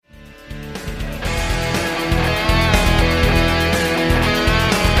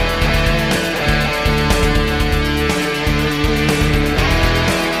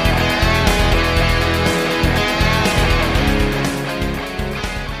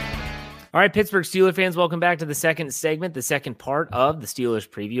All right, Pittsburgh Steelers fans, welcome back to the second segment, the second part of the Steelers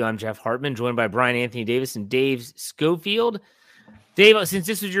preview. I'm Jeff Hartman, joined by Brian Anthony Davis and Dave Schofield. Dave, since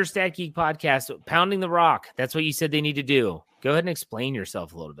this was your Stat Geek podcast, pounding the rock, that's what you said they need to do. Go ahead and explain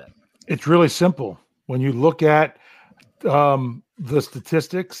yourself a little bit. It's really simple. When you look at the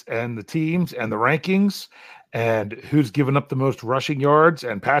statistics and the teams and the rankings and who's given up the most rushing yards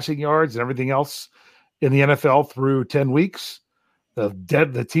and passing yards and everything else in the NFL through 10 weeks,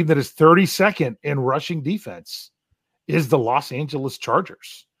 the team that is 32nd in rushing defense is the Los Angeles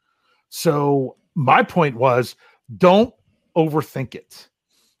Chargers. So my point was, don't overthink it.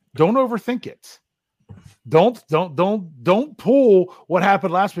 Don't overthink it. Don't pull what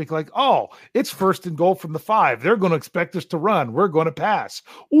happened last week. Like, oh, it's first and goal from the 5. They're going to expect us to run. We're going to pass.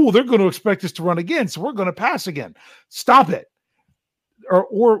 Oh, they're going to expect us to run again. So we're going to pass again. Stop it.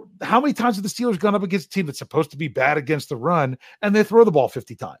 Or how many times have the Steelers gone up against a team that's supposed to be bad against the run and they throw the ball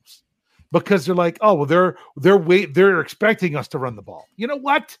 50 times because they're like, oh, well, they're expecting us to run the ball. You know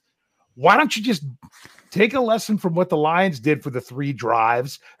what? Why don't you just take a lesson from what the Lions did for the 3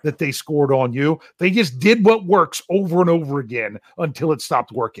 drives that they scored on you? They just did what works over and over again until it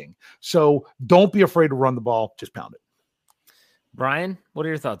stopped working. So don't be afraid to run the ball. Just pound it. Brian, what are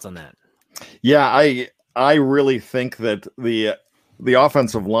your thoughts on that? Yeah, I really think that the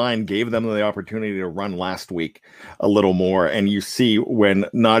offensive line gave them the opportunity to run last week a little more. And you see when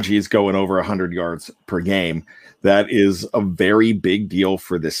Najee is going over 100 yards per game, that is a very big deal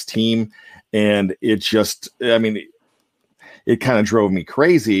for this team. And it just, it kind of drove me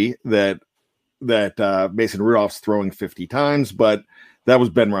crazy that Mason Rudolph's throwing 50 times, but that was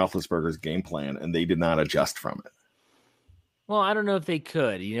Ben Roethlisberger's game plan, and they did not adjust from it. Well, I don't know if they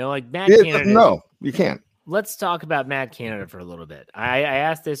could. Matt Canada. No, you can't. Let's talk about Matt Canada for a little bit. I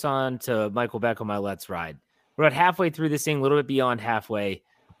asked this on to Michael Beck on my Let's Ride. We're about halfway through this thing, a little bit beyond halfway.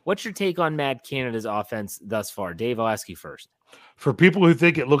 What's your take on Matt Canada's offense thus far? Dave, I'll ask you first. For people who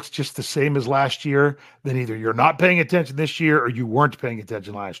think it looks just the same as last year, then either you're not paying attention this year or you weren't paying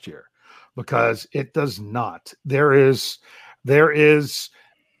attention last year, because it does not. There is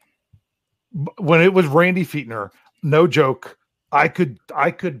when it was Randy Fichtner, no joke, I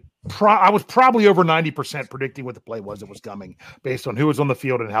was probably over 90% predicting what the play was that was coming based on who was on the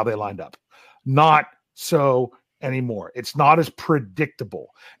field and how they lined up. Not so anymore. It's not as predictable.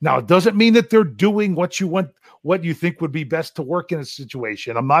 Now, it doesn't mean that they're doing what you think would be best to work in a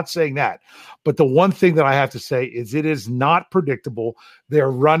situation. I'm not saying that. But the one thing that I have to say is it is not predictable.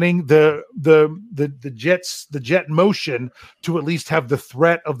 They're running the jet motion to at least have the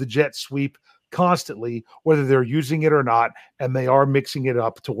threat of the jet sweep constantly, whether they're using it or not, and they are mixing it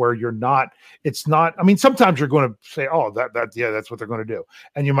up to where sometimes you're going to say, oh, that's what they're going to do,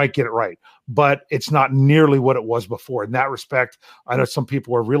 and you might get it right, but it's not nearly what it was before. In that respect, I know some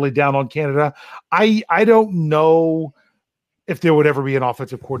people are really down on Canada. I don't know if there would ever be an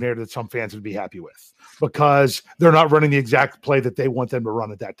offensive coordinator that some fans would be happy with, because they're not running the exact play that they want them to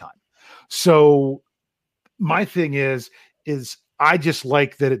run at that time. So my thing is I just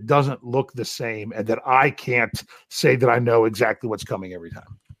like that it doesn't look the same and that I can't say that I know exactly what's coming every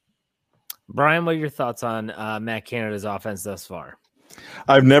time. Brian, what are your thoughts on Matt Canada's offense thus far?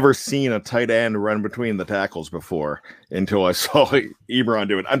 I've never seen a tight end run between the tackles before until I saw Ebron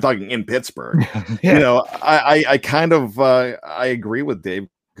do it. I'm talking in Pittsburgh. Yeah. I agree with Dave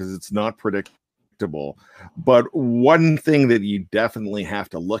because it's not predictable. But one thing that you definitely have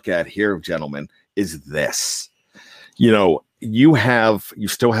to look at here, gentlemen, is this. You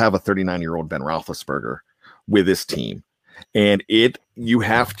still have a 39-year-old Ben Roethlisberger with this team, and you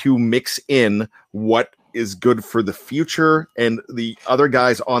have to mix in what is good for the future and the other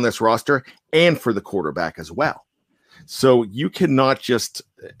guys on this roster and for the quarterback as well. So you cannot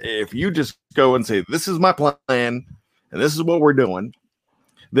if you just go and say, this is my plan and this is what we're doing,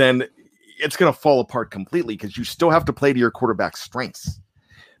 then it's going to fall apart completely because you still have to play to your quarterback's strengths.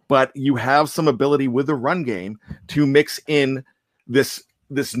 But you have some ability with the run game to mix in this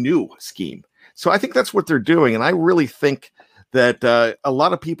new scheme. So I think that's what they're doing. And I really think that a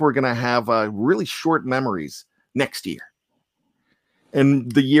lot of people are going to have really short memories next year and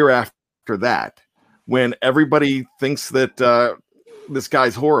the year after that, when everybody thinks that this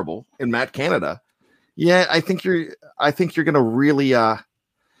guy's horrible and Matt Canada. Yeah, I think you're going to really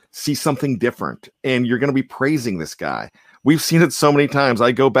see something different, and you're going to be praising this guy. We've seen it so many times.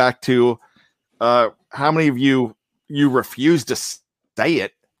 I go back to how many of you refuse to say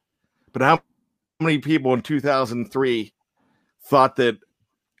it, but how many people in 2003 thought that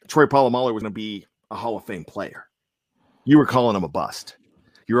Troy Polamalu was going to be a Hall of Fame player? You were calling him a bust.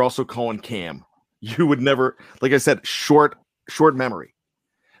 You're also calling Cam. You would never, like I said, short memory.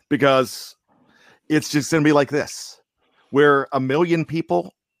 because it's just going to be like this, where 1 million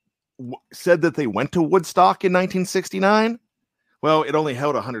people said that they went to Woodstock in 1969. Well, it only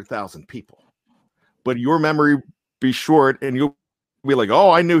held 100,000 people, but your memory be short and you'll be like, oh,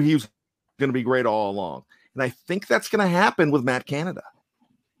 I knew he was going to be great all along. And I think that's going to happen with Matt Canada.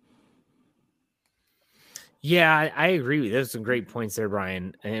 Yeah, I agree with you. There's some great points there,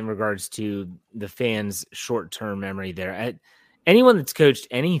 Brian, in regards to the fans' short-term memory there. Anyone that's coached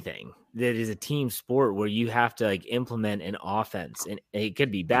anything that is a team sport where you have to like implement an offense, and it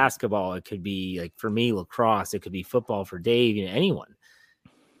could be basketball, it could be like for me lacrosse, it could be football for Dave, anyone.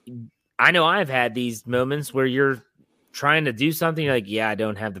 I know I've had these moments where you're trying to do something, you're like, yeah, I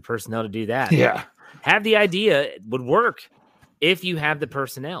don't have the personnel to do that. Yeah, have the idea, it would work if you have the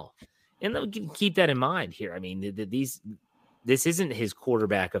personnel, and keep that in mind here. I mean, this isn't his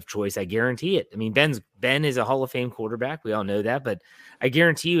quarterback of choice. I guarantee it. I mean, Ben is a Hall of Fame quarterback. We all know that, but I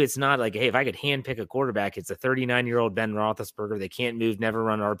guarantee you it's not like, hey, if I could handpick a quarterback, it's a 39-year-old Ben Roethlisberger. They can't move, never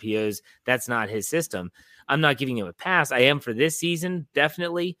run RPOs. That's not his system. I'm not giving him a pass. I am for this season,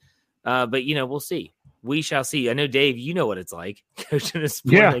 definitely. But we'll see. We shall see. I know, Dave, you know what it's like coaching a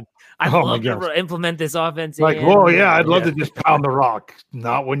sport. Yeah. Like, I'd love to implement this offense. Like, I'd love to just pound the rock.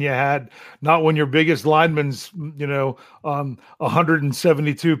 Not when your biggest lineman's,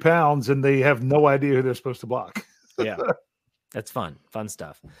 172 pounds and they have no idea who they're supposed to block. Yeah. That's fun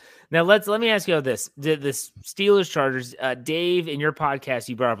stuff. Now let me ask you this: the Steelers Chargers. Dave, in your podcast,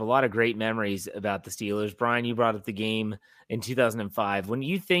 you brought up a lot of great memories about the Steelers. Brian, you brought up the game in 2005. When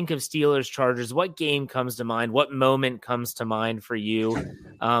you think of Steelers Chargers, what game comes to mind? What moment comes to mind for you?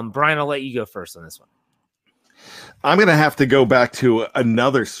 Brian, I'll let you go first on this one. I'm going to have to go back to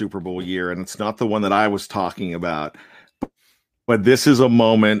another Super Bowl year, and it's not the one that I was talking about. But this is a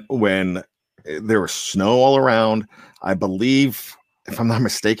moment when there was snow all around. I believe, if I'm not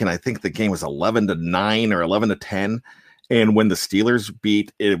mistaken, I think the game was 11-9 or 11-10. And when the Steelers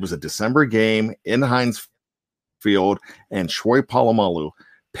beat, it was a December game in Heinz Field, and Troy Polamalu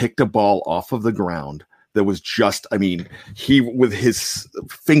picked a ball off of the ground that was just, he with his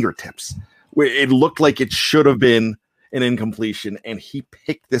fingertips, it looked like it should have been an incompletion, and he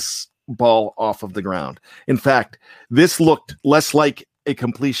picked this ball off of the ground. In fact, this looked less like a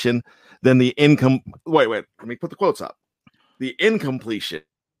completion than the wait, let me put the quotes up. The incompletion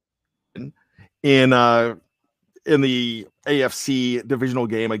in the AFC divisional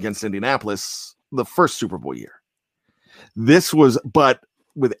game against Indianapolis, the first Super Bowl year. This was, but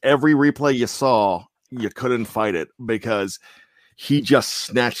with every replay you saw, you couldn't fight it because he just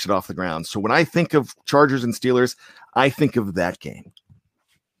snatched it off the ground. So when I think of Chargers and Steelers, I think of that game.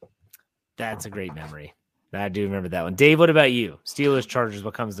 That's a great memory. I do remember that one. Dave, what about you? Steelers, Chargers,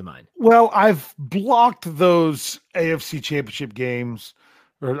 what comes to mind? Well, I've blocked those AFC Championship games,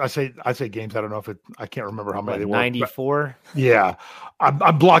 or I say games. I don't know I can't remember how many they were. 94. Yeah,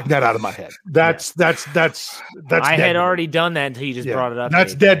 I'm blocking that out of my head. That's. I had already done that until you just brought it up.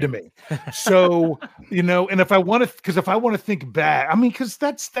 That's dead to me. So and if I want to think back, because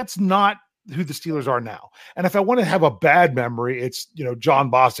that's not who the Steelers are now. And if I want to have a bad memory, it's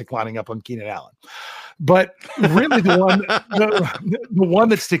John Bostic lining up on Keenan Allen. But really, the one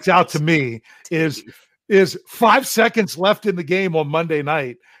that sticks out to me is 5 seconds left in the game on Monday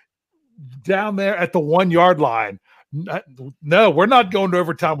night, down there at the 1 yard line. No, we're not going to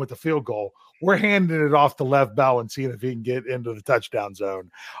overtime with the field goal. We're handing it off to Lev Bell and seeing if he can get into the touchdown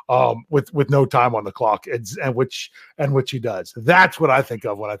zone with no time on the clock, and which he does. That's what I think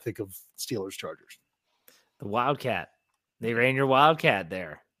of when I think of Steelers Chargers. The Wildcat. They ran your Wildcat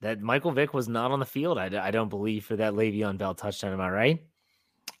there. That Michael Vick was not on the field, I don't believe, for that Le'Veon Bell touchdown. Am I right?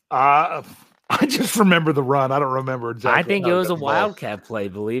 I just remember the run. I don't remember exactly. I think it was a Wildcat play,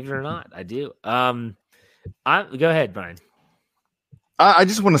 believe it or not. I do. Go ahead, Brian. I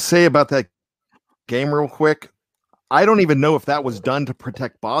just want to say about that game real quick. I don't even know if that was done to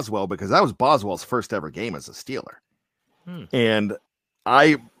protect Boswell, because that was Boswell's first ever game as a Steeler. And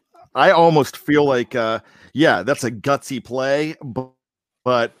I almost feel like, that's a gutsy play,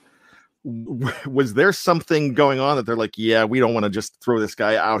 but was there something going on that they're like, yeah, we don't want to just throw this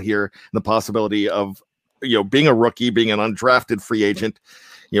guy out here, the possibility of, being a rookie, being an undrafted free agent,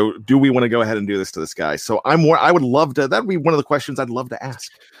 do we want to go ahead and do this to this guy? So I would love to, that'd be one of the questions I'd love to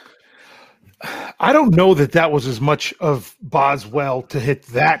ask. I don't know that was as much of Boswell to hit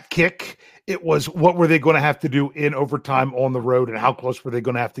that kick. It was, what were they going to have to do in overtime on the road, and how close were they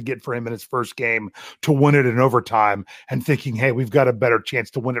going to have to get for him in his first game to win it in overtime, and thinking, hey, we've got a better chance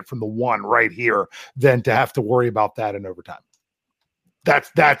to win it from the 1 right here than to have to worry about that in overtime.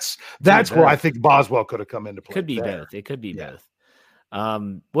 That's where I think Boswell could have come into play. Could be both. It could be both.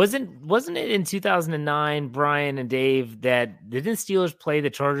 Wasn't it in 2009, Brian and Dave, that didn't Steelers play the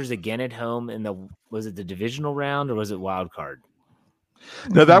Chargers again at home was it the divisional round or was it wild card?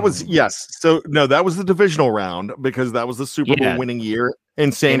 No, that was yes. So no, that was the divisional round because that was the Super Bowl winning year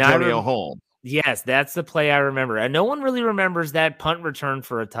in San Antonio home. Yes, that's the play I remember. And no one really remembers that punt return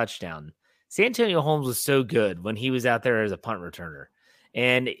for a touchdown. San Antonio Holmes was so good when he was out there as a punt returner.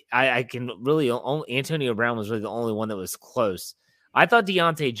 And I can really Antonio Brown was really the only one that was close. I thought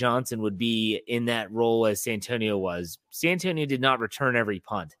Deontay Johnson would be in that role as Santonio was. Santonio did not return every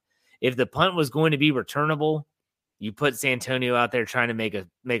punt. If the punt was going to be returnable, you put Santonio out there trying to make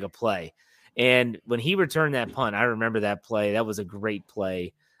a play. And when he returned that punt, I remember that play. That was a great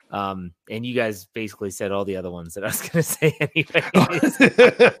play. And you guys basically said all the other ones that I was going to say anyway.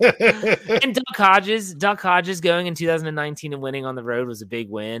 And Duck Hodges going in 2019 and winning on the road was a big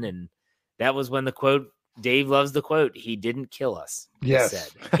win. And that was when the quote, Dave loves the quote, he didn't kill us.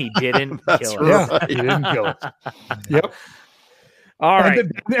 Yes. He didn't kill us. Yeah, he didn't kill us. Yep. All right.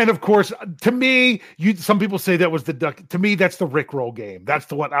 And of course, to me, some people say that was the Duck. To me, that's the Rickroll game. That's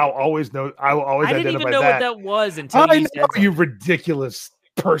the one I'll always know. I will always identify that. I didn't even know what that was until you said that. You ridiculous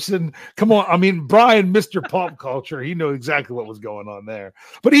person. Come on. I mean, Brian, Mr. Pop Culture, he knew exactly what was going on there.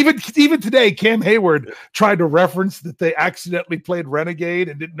 But even today, Cam Hayward tried to reference that they accidentally played Renegade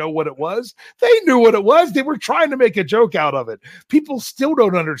and didn't know what it was. They knew what it was. They were trying to make a joke out of it. People still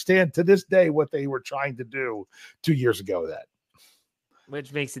don't understand to this day what they were trying to do 2 years ago.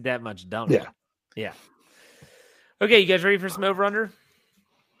 Which makes it that much dumber. Yeah. Okay, you guys ready for some over-under?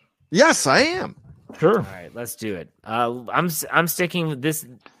 Yes, I am. Sure. All right, let's do it. I'm sticking with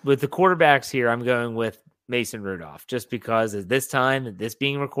the quarterbacks here. I'm going with Mason Rudolph just because at this time, this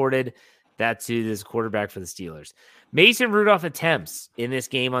being recorded, that's who this quarterback for the Steelers. Mason Rudolph attempts in this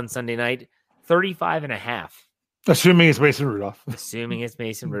game on Sunday night, 35.5. Assuming it's Mason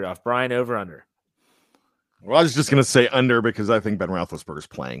Rudolph. Brian, over/under. Well, I was just going to say under because I think Ben Roethlisberger is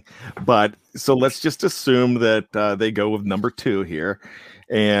playing. But so let's just assume that they go with number 2 here.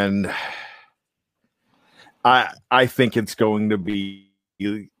 And I think it's going to be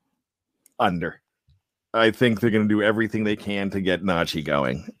under. I think they're going to do everything they can to get Najee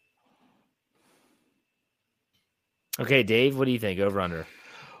going. Okay, Dave, what do you think? Over/under?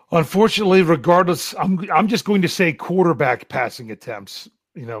 Unfortunately, regardless, I'm just going to say quarterback passing attempts.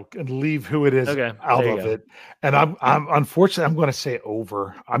 And leave who it is out of it. And I'm unfortunately, I'm going to say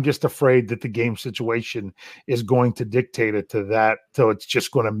over. I'm just afraid that the game situation is going to dictate it to that. So it's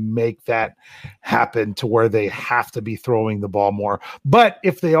just going to make that happen to where they have to be throwing the ball more. But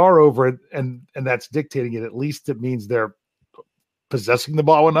if they are over it and that's dictating it, at least it means they're possessing the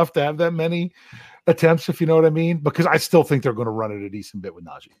ball enough to have that many attempts, if you know what I mean, because I still think they're going to run it a decent bit with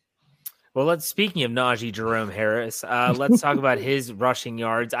Najee. Well, speaking of Najee Jerome Harris, let's talk about his rushing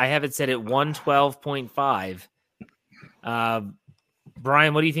yards. I have it set at 112.5.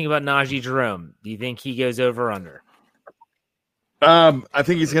 Brian, what do you think about Najee Jerome? Do you think he goes over or under? I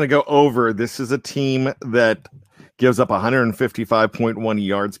think he's going to go over. This is a team that gives up 155.1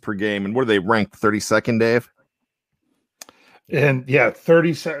 yards per game. And what are they ranked? 32nd, Dave? And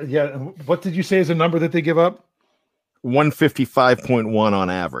 30. Yeah. What did you say is a number that they give up? 155.1 on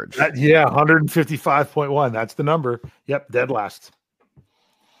average. 155.1. That's the number. Yep, dead last.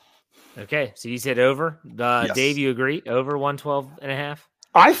 Okay, so you said over. Yes. Dave, you agree? Over 112.5?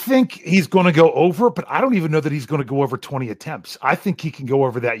 I think he's going to go over, but I don't even know that he's going to go over 20 attempts. I think he can go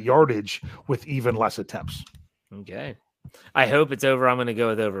over that yardage with even less attempts. Okay. I hope it's over. I'm going to go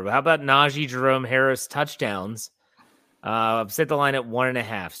with over. But how about Najee Jerome Harris touchdowns? I've set the line at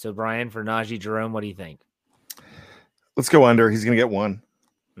 1.5. So, Brian, for Najee Jerome, what do you think? Let's go under. He's going to get 1.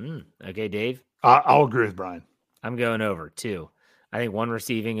 Okay, Dave? I'll agree with Brian. I'm going over 2. I think 1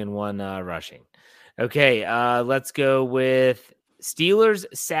 receiving and 1 rushing. Okay, let's go with Steelers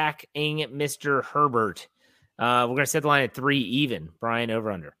sacking Mr. Herbert. We're going to set the line at 3 even. Brian,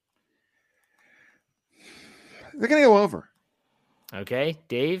 over under. They're going to go over. Okay,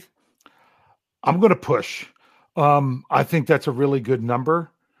 Dave? I'm going to push. I think that's a really good number.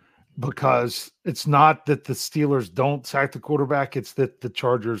 Because it's not that the Steelers don't sack the quarterback, it's that the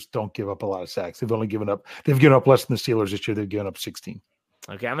Chargers don't give up a lot of sacks. They've given up less than the Steelers this year. They've given up 16.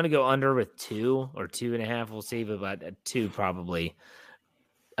 Okay, I'm going to go under with 2 or 2.5. We'll see, but at 2 probably.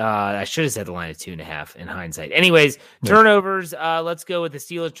 I should have set the line at 2.5 in hindsight. Anyways, turnovers. Let's go with the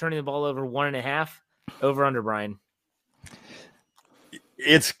Steelers turning the ball over 1.5. Over under, Brian.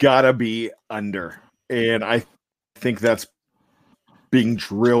 It's got to be under, and I think that's being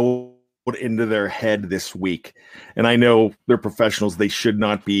drilled into their head this week. And I know they're professionals. They should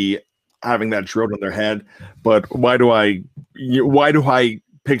not be having that drilled in their head. But why do I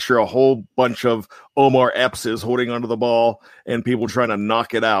picture a whole bunch of Omar Epps holding onto the ball and people trying to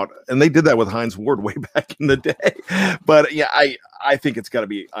knock it out? And they did that with Hines Ward way back in the day. But yeah, I think it's got to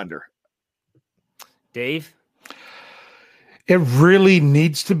be under. Dave? It really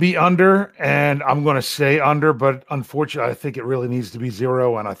needs to be under, and I'm going to say under, but unfortunately, I think it really needs to be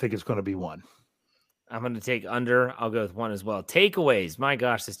 0, and I think it's going to be 1. I'm going to take under. I'll go with 1 as well. Takeaways. My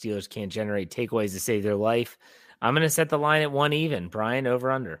gosh, the Steelers can't generate takeaways to save their life. I'm going to set the line at 1 even. Brian,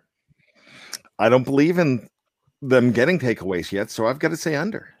 over under. I don't believe in them getting takeaways yet, so I've got to say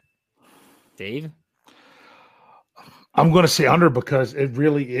under. Dave? I'm going to say under because it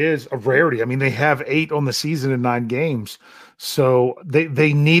really is a rarity. I mean, they have 8 on the season in 9 games, so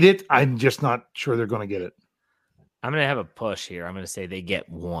they need it. I'm just not sure they're going to get it. I'm going to have a push here. I'm going to say they get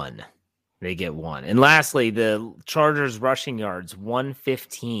 1. They get 1. And lastly, the Chargers rushing yards,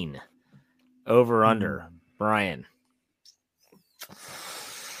 115. Over under. Brian.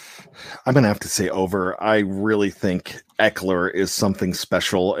 I'm going to have to say over. I really think Eckler is something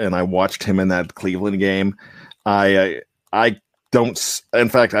special, and I watched him in that Cleveland game. I don't. In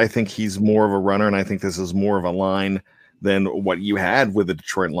fact, I think he's more of a runner, and I think this is more of a line than what you had with the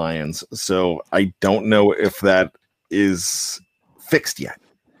Detroit Lions. So I don't know if that is fixed yet.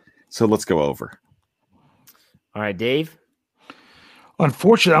 So let's go over. All right, Dave.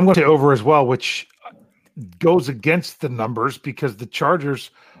 Unfortunately, I'm going to say over as well, which goes against the numbers because the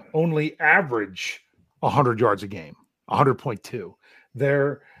Chargers only average 100 yards a game, 100.2.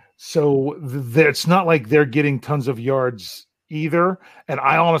 It's not like they're getting tons of yards either. And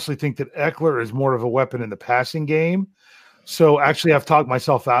I honestly think that Eckler is more of a weapon in the passing game. So actually, I've talked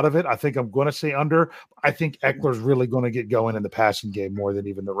myself out of it. I think I'm going to say under. I think Eckler's really going to get going in the passing game more than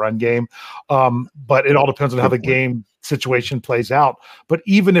even the run game. But it all depends on how the game situation plays out. But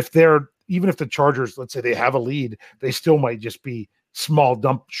even if the Chargers, let's say they have a lead, they still might just be small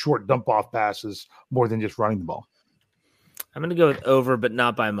short dump off passes more than just running the ball. I'm going to go with over, but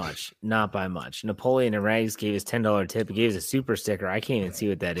not by much. Not by much. Napoleon and Rags gave his $10 tip. He gave us a super sticker. I can't even see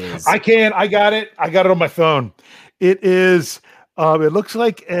what that is. I can. I got it. I got it on my phone. It is. It looks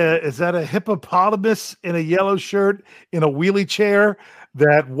like is that a hippopotamus in a yellow shirt in a wheelie chair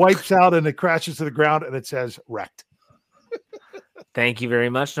that wipes out and it crashes to the ground and it says wrecked. Thank you very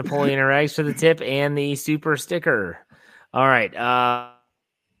much, Napoleon and Rags, for the tip and the super sticker. All right.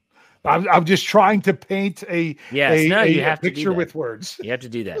 I'm just trying to paint a picture with words. You have to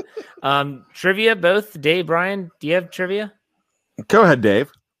do that. Trivia, both Dave, Brian. Do you have trivia? Go ahead,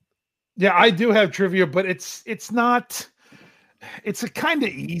 Dave. Yeah, I do have trivia, but it's not. It's a kind of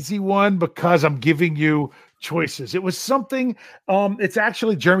easy one because I'm giving you choices. It was something. It's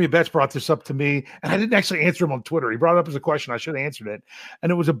actually Jeremy Betts brought this up to me, and I didn't actually answer him on Twitter. He brought it up as a question. I should have answered it,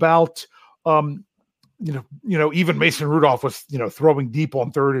 and it was about. Even Mason Rudolph was, throwing deep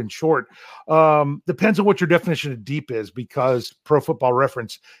on third and short. Depends on what your definition of deep is, because Pro Football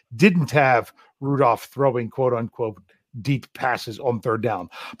Reference didn't have Rudolph throwing quote unquote deep passes on third down.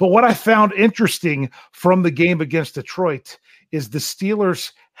 But what I found interesting from the game against Detroit is the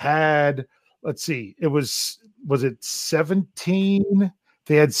Steelers had, let's see, was it 17?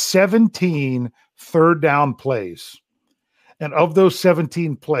 They had 17 third down plays. And of those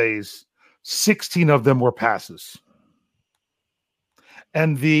 17 plays, 16 of them were passes.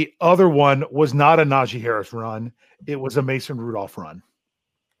 And the other one was not a Najee Harris run. It was a Mason Rudolph run.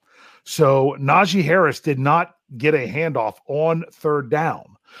 So Najee Harris did not get a handoff on third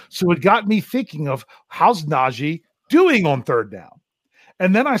down. So it got me thinking of how's Najee doing on third down?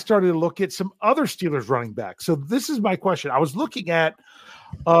 And then I started to look at some other Steelers running backs. So this is my question. I was looking at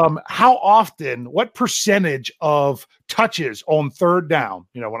how often, what percentage of touches on third down,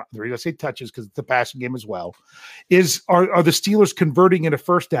 when the reason I say touches because it's the passing game as well, are the Steelers converting into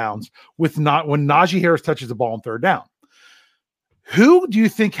first downs when Najee Harris touches the ball on third down? Who do you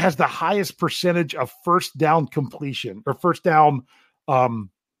think has the highest percentage of first down completion or first down? I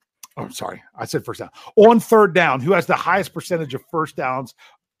said first down. On third down, who has the highest percentage of first downs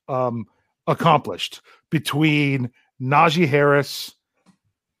accomplished between Najee Harris,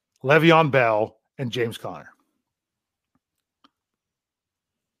 Le'Veon Bell, and James Conner?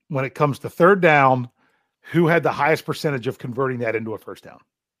 When it comes to third down, who had the highest percentage of converting that into a first down?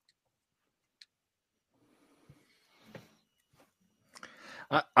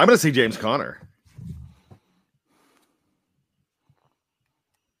 I'm going to say James Conner.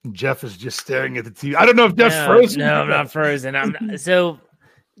 Jeff is just staring at the TV. I don't know if Jeff's frozen. No, I'm not frozen. So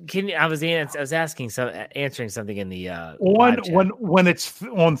I was answering something in the when it's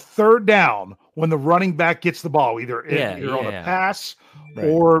on third down, when the running back gets the ball, either on a pass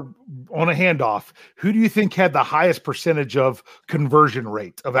or on a handoff, who do you think had the highest percentage of conversion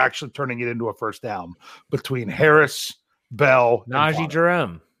rate of actually turning it into a first down between Harris, Bell, Najee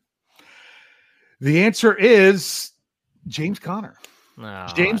Jerome? The answer is James Conner.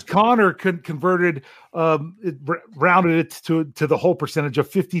 James Conner converted, rounded it to the whole percentage of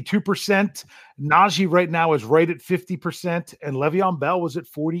 52%. Najee right now is right at 50%, and Le'Veon Bell was at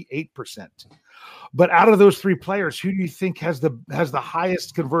 48%. But out of those three players, who do you think has the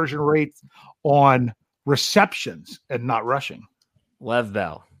highest conversion rate on receptions and not rushing? Lev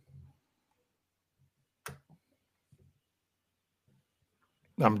Bell.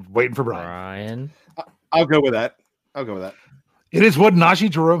 I'm waiting for Brian. I'll go with that. It is what Najee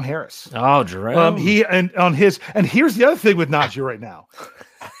Jerome Harris. Oh, Jerome. Here's the other thing with Najee right now.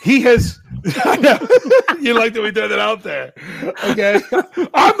 He has. I know, you like that we threw that out there. Okay,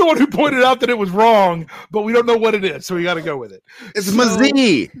 I'm the one who pointed out that it was wrong, but we don't know what it is, so we got to go with it. It's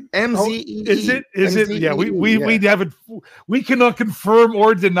Mzee. MZE. Is it? Yeah, we haven't. We cannot confirm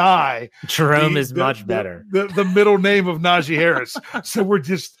or deny. Jerome is much better. The middle name of Najee Harris. So we're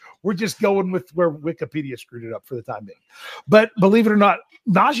just going with where Wikipedia screwed it up for the time being. But believe it or not,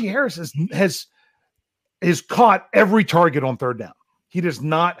 Najee Harris has caught every target on third down. He does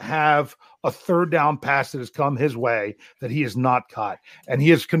not have a third down pass that has come his way that he has not caught. And he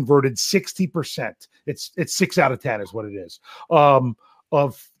has converted 60%. It's 6 out of 10 is what it is,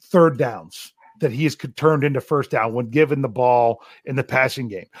 of third downs that he has turned into first down when given the ball in the passing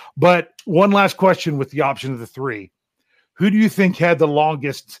game. But one last question with the option of the three. Who do you think had the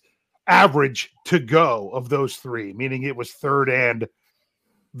longest average to go of those three, meaning it was third and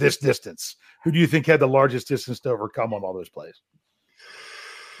this distance? Who do you think had the largest distance to overcome on all those plays?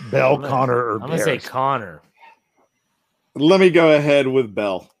 Bell, Conner, or I'm going to say Conner. Let me go ahead with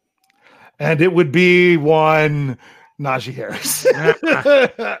Bell. And it would be one Najee Harris.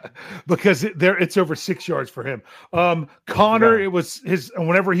 Because it's over 6 yards for him. Conner, it was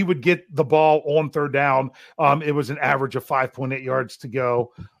whenever he would get the ball on third down, it was an average of 5.8 yards to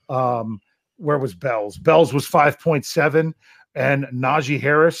go. Where was Bell's? Bell's was 5.7, and Najee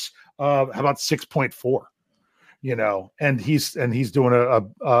Harris, how about 6.4? And he's doing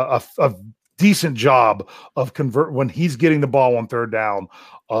a decent job of when he's getting the ball on third down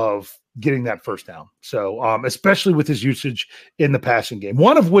of getting that first down. So especially with his usage in the passing game,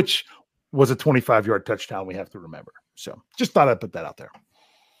 one of which was a 25-yard touchdown, we have to remember. So just thought I'd put that out there.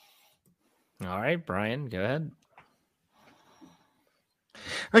 All right, Brian, go ahead.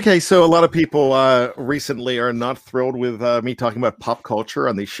 Okay, so a lot of people recently are not thrilled with me talking about pop culture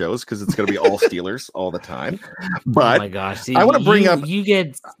on these shows because it's going to be all Steelers all the time. But oh my gosh, see, I want to bring up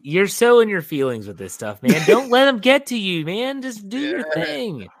you're so in your feelings with this stuff, man. Don't let them get to you, man. Just do your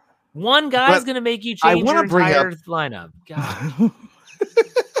thing. One guy's going to make you change your entire lineup. God.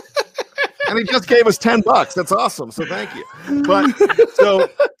 And he just gave us $10. That's awesome. So thank you. But so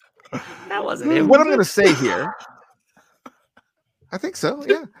that wasn't it. What I'm going to say here. I think so,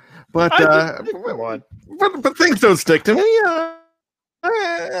 yeah. But but things don't stick to me.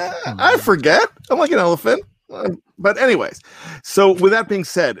 I forget. I'm like an elephant. But anyways, so with that being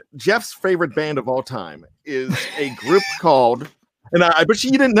said, Jeff's favorite band of all time is a group called, and I bet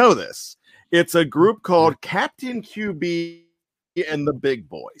you didn't know this. It's a group called Captain QB and the Big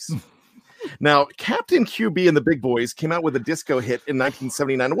Boys. Now, Captain QB and the Big Boys came out with a disco hit in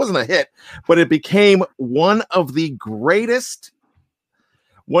 1979. It wasn't a hit, but it became one of the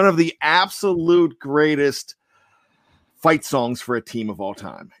absolute greatest fight songs for a team of all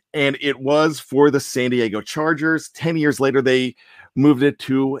time. And it was for the San Diego Chargers. 10 years later, they moved it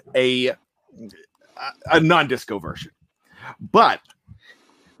to a non-disco version. But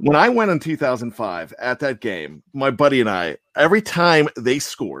when I went in 2005 at that game, my buddy and I, every time they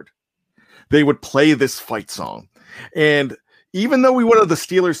scored, they would play this fight song. And even though we wanted the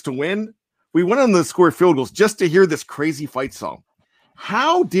Steelers to win, we went on the score field goals just to hear this crazy fight song.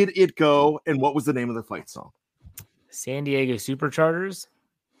 How did it go, and what was the name of the fight song? San Diego Superchargers?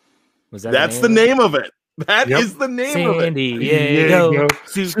 Was that That's the name of it. That is the name of it. San Diego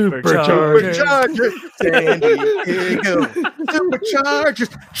Superchargers. San Diego Superchargers.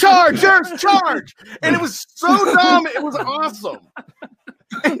 Chargers, charge! And it was so dumb. It was awesome.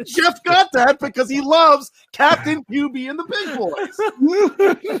 And Jeff got that because he loves Captain QB and the Big Boys.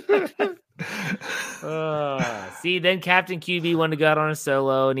 See, then Captain QB wanted to go out on a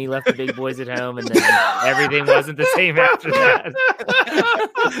solo, and he left the big boys at home, and then everything wasn't the same after that.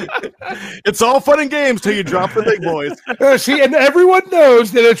 It's all fun and games till you drop the big boys. See, and everyone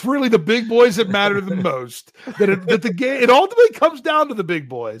knows that it's really the big boys that matter the most. That the game, it ultimately comes down to the big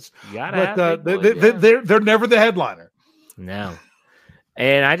boys. But they're never the headliner. No.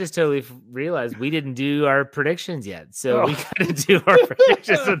 And I just totally realized we didn't do our predictions yet. So we got to do our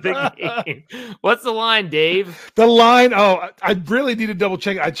predictions of the game. What's the line, Dave? The line, I really need to double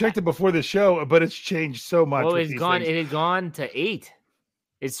check. I checked it before the show, but it's changed so much. Well, it had gone to 8.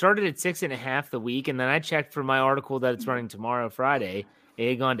 It started at 6.5 the week. And then I checked for my article that it's running tomorrow, Friday. It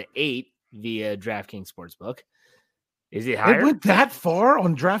had gone to 8 via DraftKings Sportsbook. Is it higher? It went that far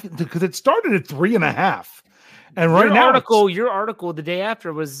on DraftKings because it started at 3.5. And your article the day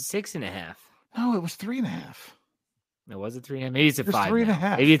after was 6.5. No, it was 3.5. No, was it 3.5? Maybe it's at 5.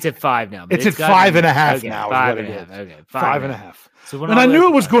 3.5. Maybe it's at 5 now. It's at 5.5 now. 5.5. Okay, 5.5. So and I knew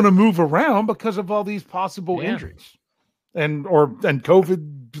it was going to move around because of all these possible injuries, and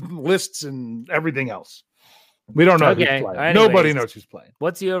COVID lists and everything else. We don't know who's playing. Anyways, nobody knows who's playing.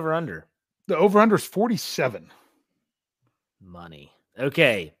 What's the over under? The over under is 47. Money.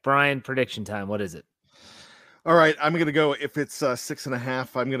 Okay, Brian. Prediction time. What is it? All right, I'm going to go, if it's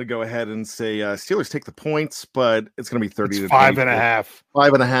 6.5, I'm going to go ahead and say Steelers take the points, but it's going to be 30 to 5.5.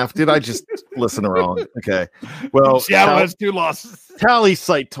 5.5. Did I just listen wrong? Okay. Well, Seattle has 2 losses. Tally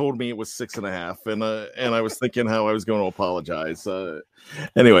site told me it was 6.5, and I was thinking how I was going to apologize.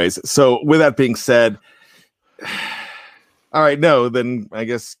 Anyways, so with that being said, all right, no, then I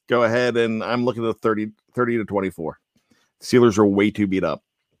guess go ahead, and I'm looking at 30 to 24. Steelers are way too beat up.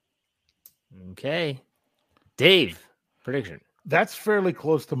 Okay. Dave, prediction. That's fairly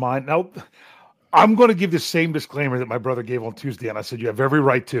close to mine. Now, I'm going to give the same disclaimer that my brother gave on Tuesday, and I said you have every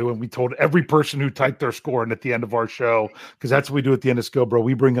right to, and we told every person who typed their score in at the end of our show, because that's what we do at the end of Sko Bro.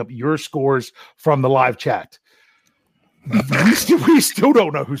 We bring up your scores from the live chat. We still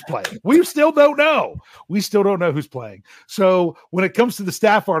don't know who's playing. We still don't know. We still don't know who's playing. So when it comes to the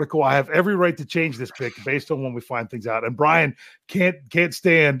staff article, I have every right to change this pick based on when we find things out. And Brian can't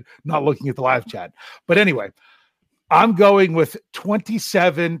stand not looking at the live chat. But anyway, I'm going with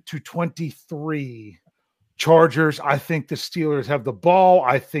 27 to 23 Chargers. I think the Steelers have the ball.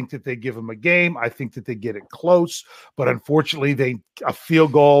 I think that they give them a game. I think that they get it close. But unfortunately, a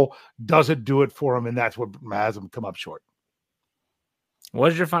field goal doesn't do it for them, and that's what has them come up short.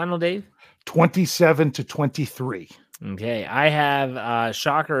 What's your final, Dave? 27 to 23. Okay. I have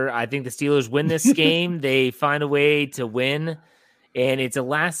shocker. I think the Steelers win this game. They find a way to win. And it's a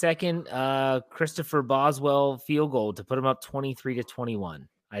last-second Christopher Boswell field goal to put them up 23 to 21.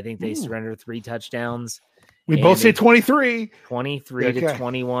 I think they surrender 3 touchdowns. We both say 23. 23 to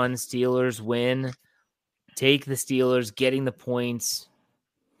 21. Steelers win. Take the Steelers, getting the points,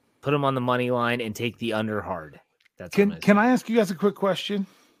 put them on the money line, and take the under hard. Can I ask you guys a quick question?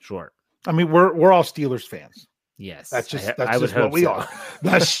 Sure. I mean, we're all Steelers fans. Yes. That's just what we are.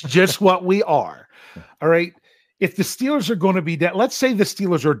 That's just what we are. All right. If the Steelers are going to be down, let's say the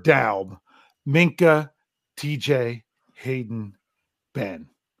Steelers are down, Minkah, TJ, Hayden, Ben,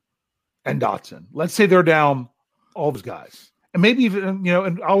 and Dotson. Let's say they're down all those guys. And maybe even,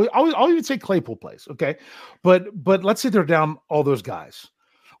 and I'll even say Claypool plays, okay? But let's say they're down all those guys.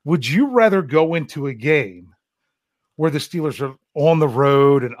 Would you rather go into a game where the Steelers are on the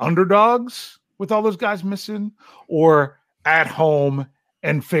road and underdogs with all those guys missing, or at home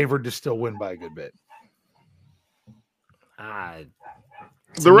and favored to still win by a good bit?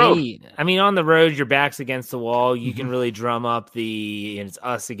 The road. I mean, on the road, your back's against the wall. You can really drum up it's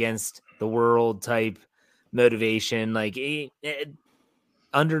us against the world type motivation, like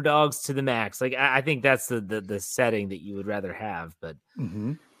underdogs to the max. Like I think that's the setting that you would rather have. But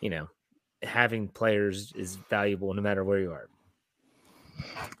having players is valuable no matter where you are.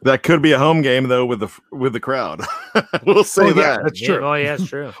 That could be a home game though with the crowd. We'll say that. Yeah, that's true. Oh yeah, it's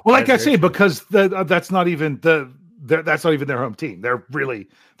true. Well, like I say, because that's not even that's not even their home team. They're really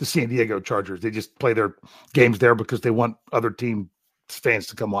the San Diego Chargers. They just play their games there because they want other team fans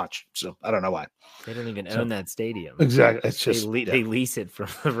to come watch. So I don't know why. They don't even own that stadium. Exactly. It's just they lease it from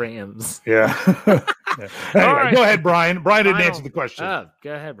the Rams. Yeah. Anyway, right. Go ahead, Brian. Brian didn't answer the question.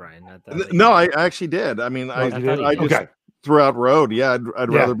 Go ahead, Brian. No, I actually did. I mean, I just threw out road. Yeah,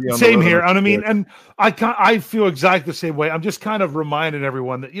 I'd rather be on same the road. Here. And I mean, and I feel exactly the same way. I'm just kind of reminding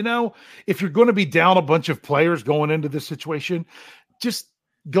everyone that, if you're going to be down a bunch of players going into this situation, just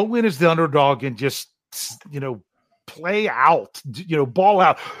go in as the underdog and just, play out, ball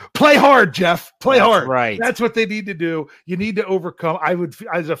out, play hard, Jeff, play hard. Right. That's what they need to do. You need to overcome.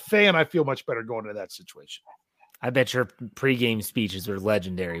 As a fan, I feel much better going into that situation. I bet your pregame speeches were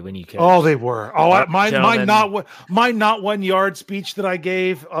legendary when you coached. Oh, they were. Oh, my not 1 yard speech that I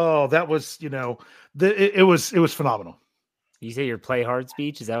gave. Oh, that was, it was phenomenal. You say your play hard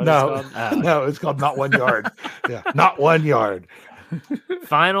speech? Is that what it's called? No, it's called not 1 yard. Yeah, not 1 yard.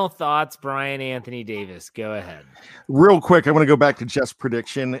 Final thoughts, Brian Anthony Davis. Go ahead. Real quick, I want to go back to Jeff's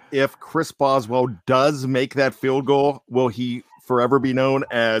prediction. If Chris Boswell does make that field goal, will he forever be known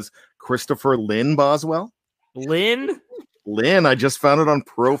as Christopher Lynn Boswell? Lynn, I just found it on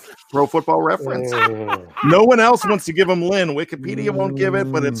Pro Football Reference. No one else wants to give him Lynn. Wikipedia won't give it,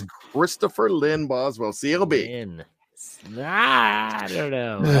 but it's Christopher Lynn Boswell, CLB. Lynn. I don't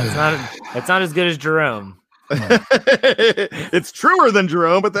know. That's not as good as Jerome. It's truer than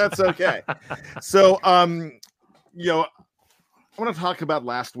Jerome, but that's okay. So, I want to talk about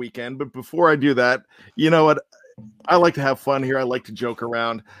last weekend, but before I do that, you know what? I like to have fun here. I like to joke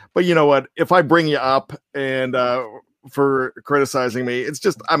around, but you know what? If I bring you up and for criticizing me, it's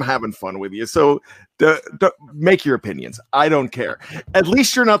just I'm having fun with you. So make your opinions. I don't care. At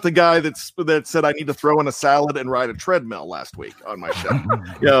least you're not the guy that said I need to throw in a salad and ride a treadmill last week on my show.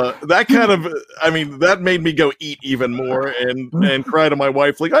 That kind of, that made me go eat even more and cry to my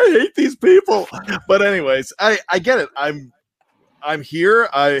wife like, I hate these people. But anyways, I get it. I'm here.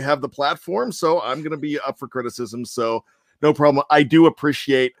 I have the platform, so I'm going to be up for criticism. So no problem. I do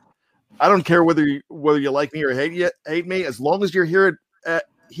appreciate. I don't care whether you like me or hate me, as long as you're here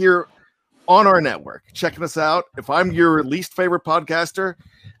on our network, checking us out. If I'm your least favorite podcaster,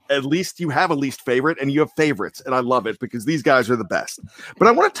 at least you have a least favorite and you have favorites, and I love it because these guys are the best. But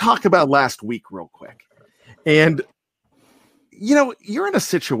I want to talk about last week real quick. And you're in a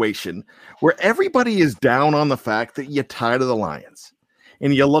situation where everybody is down on the fact that you're tired of the Lions.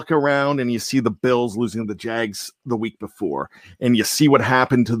 And you look around and you see the Bills losing to the Jags the week before. And you see what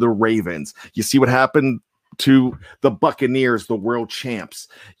happened to the Ravens. You see what happened to the Buccaneers, the world champs.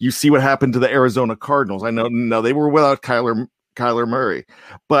 You see what happened to the Arizona Cardinals. I know they were without Kyler Murray.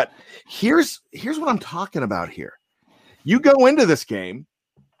 But here's what I'm talking about here. You go into this game,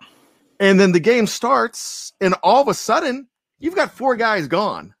 and then the game starts, and all of a sudden, you've got 4 guys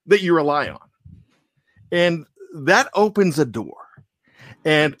gone that you rely on. And that opens a door.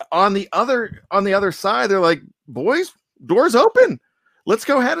 And on the other side, they're like, boys, doors open. Let's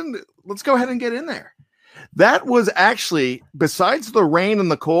go ahead and get in there. That was actually, besides the rain and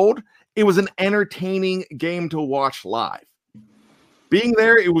the cold, it was an entertaining game to watch live. Being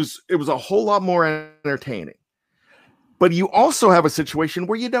there, it was a whole lot more entertaining. But you also have a situation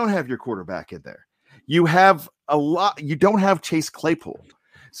where you don't have your quarterback in there. You don't have Chase Claypool.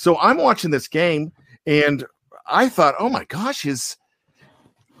 So I'm watching this game and I thought, oh my gosh, is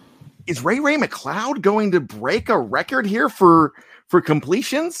Ray McCloud going to break a record here for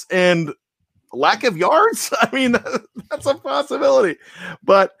completions and lack of yards? That's a possibility.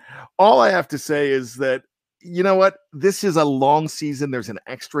 But all I have to say is that, you know what? This is a long season. There's an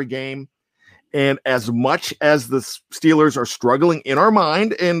extra game. And as much as the Steelers are struggling in our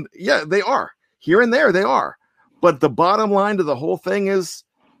mind, and yeah, they are. Here and there, they are. But the bottom line to the whole thing is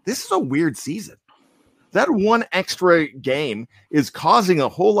this is a weird season. That one extra game is causing a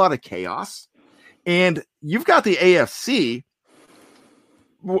whole lot of chaos. And you've got the AFC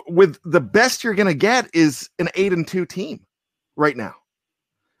with the best you're going to get is an 8-2 team right now.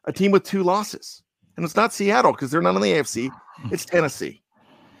 A team with 2 losses. And it's not Seattle because they're not in the AFC. It's Tennessee.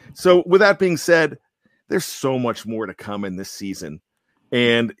 So with that being said, there's so much more to come in this season.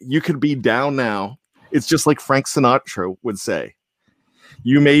 And you could be down now. It's just like Frank Sinatra would say.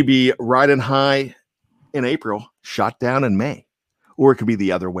 You may be riding high in April, shot down in May. Or it could be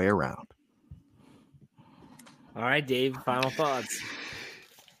the other way around. All right, Dave, final thoughts.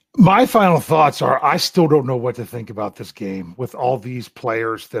 My final thoughts are I still don't know what to think about this game with all these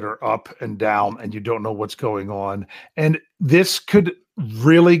players that are up and down and you don't know what's going on. And this could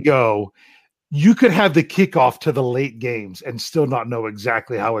really go. You could have the kickoff to the late games and still not know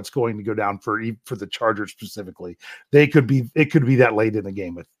exactly how it's going to go down for the Chargers specifically. It could be that late in the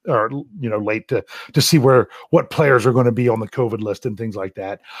game late to see what players are going to be on the COVID list and things like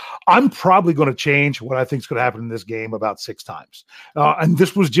that. I'm probably going to change what I think is going to happen in this game about 6 times. And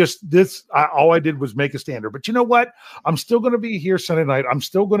this was just this. All I did was make a standard. But you know what? I'm still going to be here Sunday night. I'm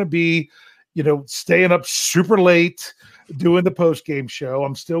still going to be, staying up super late doing the post-game show.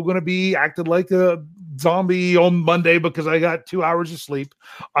 I'm still going to be acting like a zombie on Monday because I got 2 hours of sleep.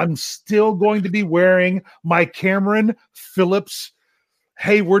 I'm still going to be wearing my Cameron Phillips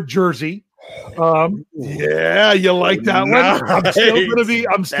Hayward jersey Yeah, you like that one? I'm still gonna be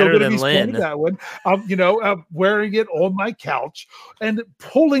spinning that one. Wearing it on my couch and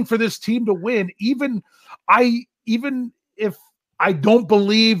pulling for this team to win. Even if I don't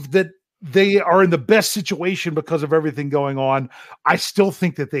believe that they are in the best situation because of everything going on, I still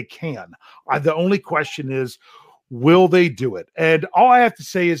think that they can. The only question is, will they do it? And all I have to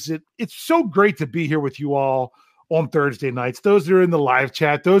say is that it's so great to be here with you all on Thursday nights. Those that are in the live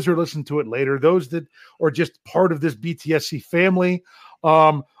chat, those who are listening to it later, those that are just part of this BTSC family.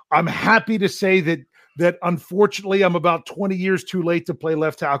 I'm happy to say that unfortunately I'm about 20 years too late to play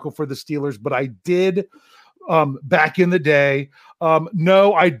left tackle for the Steelers, but I did back in the day.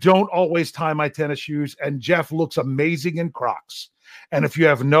 No, I don't always tie my tennis shoes, and Jeff looks amazing in Crocs. And if you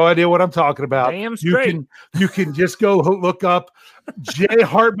have no idea what I'm talking about, you can just go look up J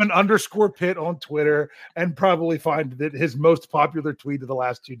Hartman _Pitt on Twitter and probably find that his most popular tweet of the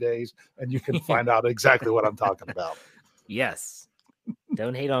last 2 days, and you can find out exactly what I'm talking about. Yes.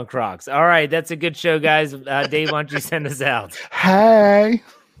 Don't hate on Crocs. All right, that's a good show, guys. Dave, why don't you send us out? Hey.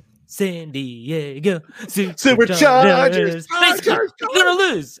 San Diego Superchargers. You're gonna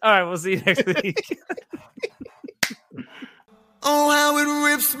lose. All right, we'll see you next week. Oh, how it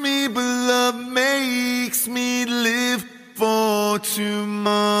rips me, but love makes me live for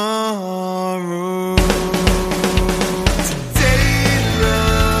tomorrow.